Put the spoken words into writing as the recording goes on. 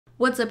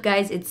What's up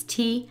guys, it's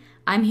T.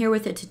 I'm here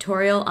with a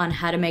tutorial on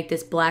how to make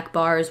this black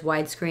bars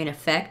widescreen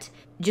effect.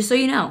 Just so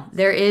you know,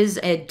 there is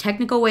a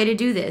technical way to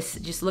do this.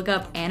 Just look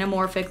up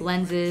anamorphic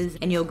lenses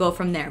and you'll go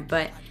from there.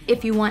 But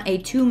if you want a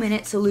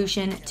 2-minute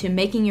solution to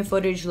making your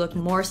footage look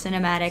more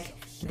cinematic,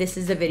 this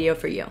is the video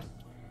for you.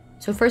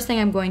 So first thing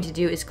I'm going to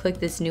do is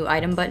click this new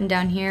item button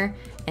down here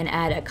and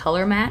add a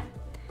color matte.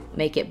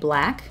 Make it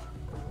black,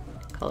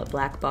 call it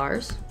black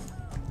bars.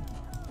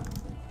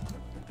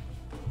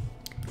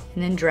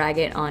 And then drag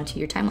it onto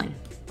your timeline.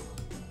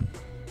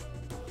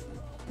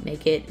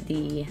 Make it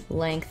the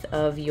length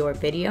of your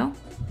video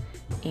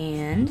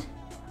and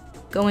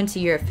go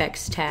into your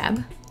effects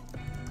tab,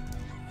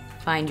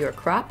 find your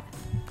crop,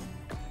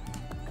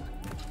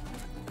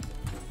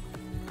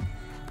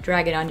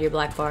 drag it onto your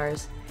black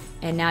bars,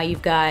 and now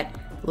you've got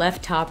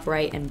left, top,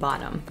 right, and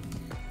bottom.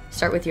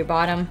 Start with your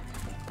bottom,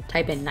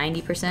 type in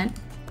 90%,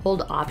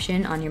 hold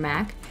Option on your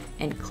Mac,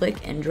 and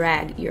click and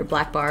drag your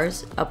black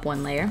bars up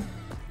one layer.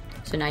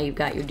 So now you've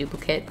got your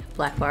duplicate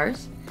black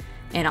bars.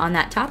 And on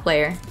that top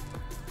layer,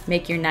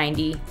 make your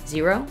 90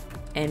 0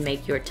 and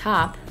make your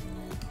top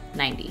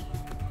 90.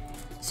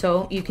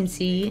 So you can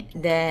see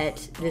that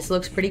this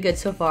looks pretty good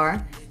so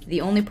far. The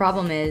only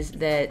problem is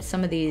that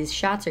some of these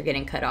shots are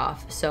getting cut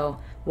off. So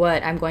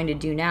what I'm going to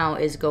do now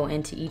is go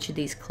into each of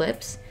these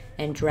clips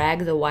and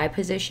drag the Y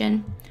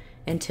position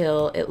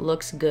until it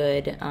looks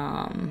good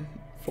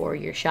for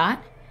your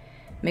shot.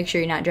 Make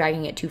sure you're not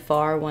dragging it too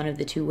far one of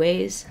the two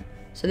ways.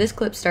 So this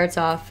clip starts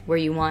off where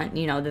you want,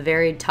 the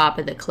very top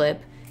of the clip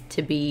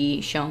to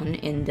be shown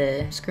in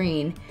the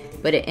screen,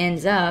 but it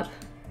ends up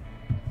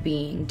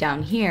being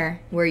down here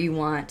where you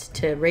want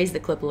to raise the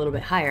clip a little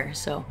bit higher.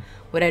 So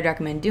what I'd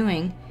recommend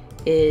doing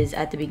is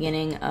at the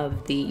beginning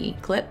of the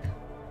clip,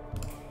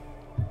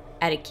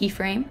 add a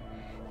keyframe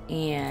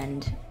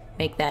and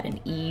make that an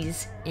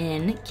ease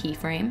in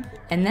keyframe,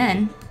 and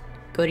then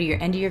go to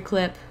your end of your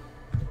clip,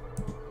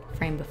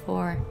 frame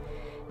before,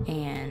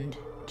 and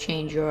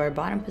change your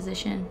bottom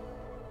position.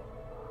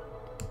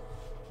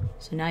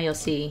 So now you'll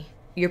see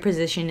your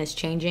position is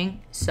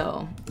changing,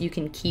 so you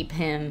can keep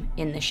him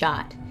in the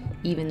shot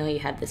even though you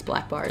have this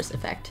black bars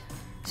effect.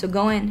 So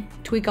go in,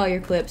 tweak all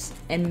your clips,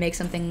 and make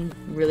something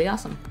really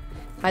awesome.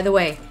 By the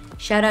way,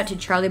 shout out to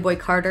Charlieboy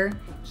Carter.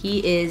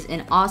 He is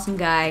an awesome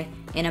guy,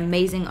 an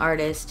amazing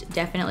artist.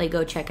 Definitely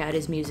go check out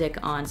his music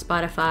on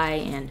Spotify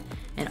and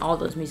all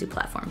those music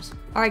platforms.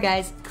 Alright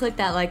guys, click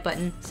that like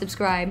button,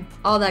 subscribe,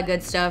 all that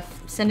good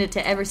stuff. Send it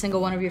to every single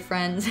one of your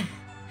friends.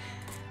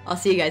 I'll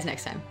see you guys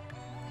next time.